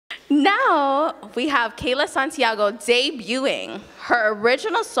Now we have Kayla Santiago debuting her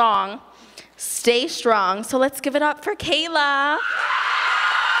original song, Stay Strong. So let's give it up for Kayla.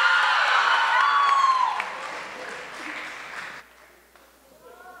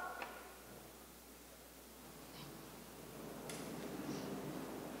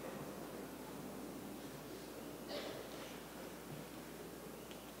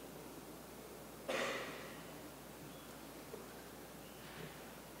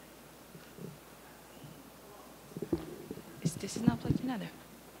 This is not plugged in either.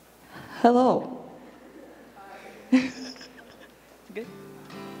 Hello. Good?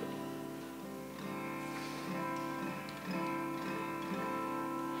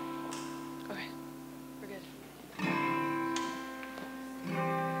 Okay, we're good.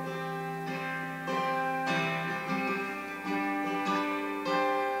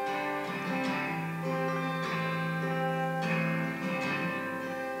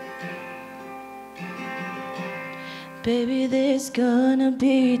 Baby, there's gonna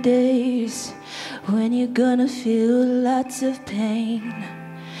be days when you're gonna feel lots of pain.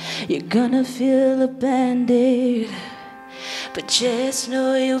 You're gonna feel abandoned, but just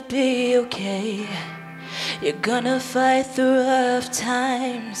know you'll be okay. You're gonna fight through rough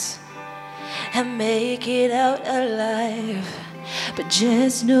times and make it out alive. But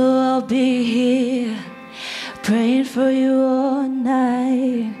just know I'll be here praying for you all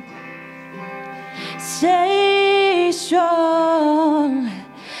night. Stay strong,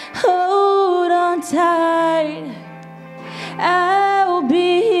 hold on tight. I'll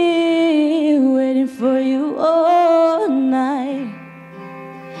be here waiting for you all night.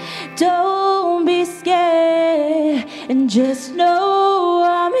 Don't be scared and just know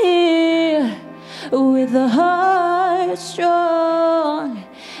I'm here with a heart strong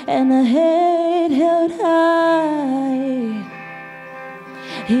and a head held high.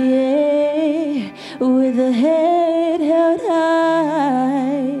 Yeah, with a head held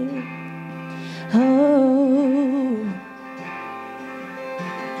high. Oh,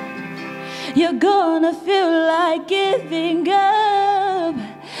 you're gonna feel like giving up,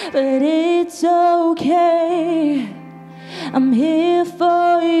 but it's okay. I'm here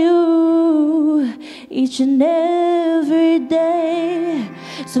for you each and every day.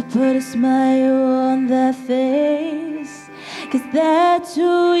 So put a smile on that face, 'cause that's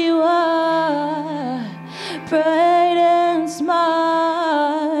who you are, bright and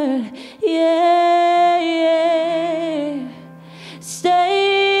smart, yeah, yeah.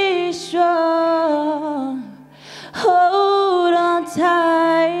 Stay strong, hold on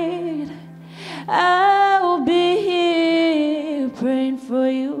tight. I'll be here praying for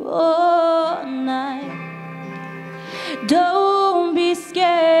you all night. Don't be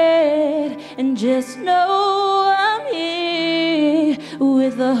scared and just know I'm here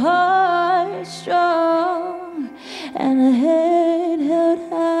with a heart strong and a head held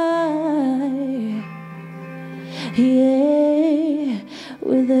high. Yeah,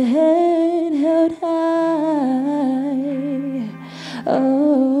 with a head held high.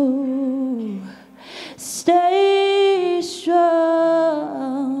 Oh, stay strong.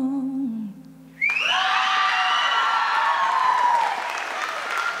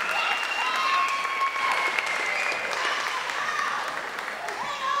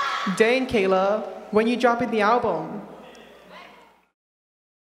 Dang, Kayla, when you dropping the album?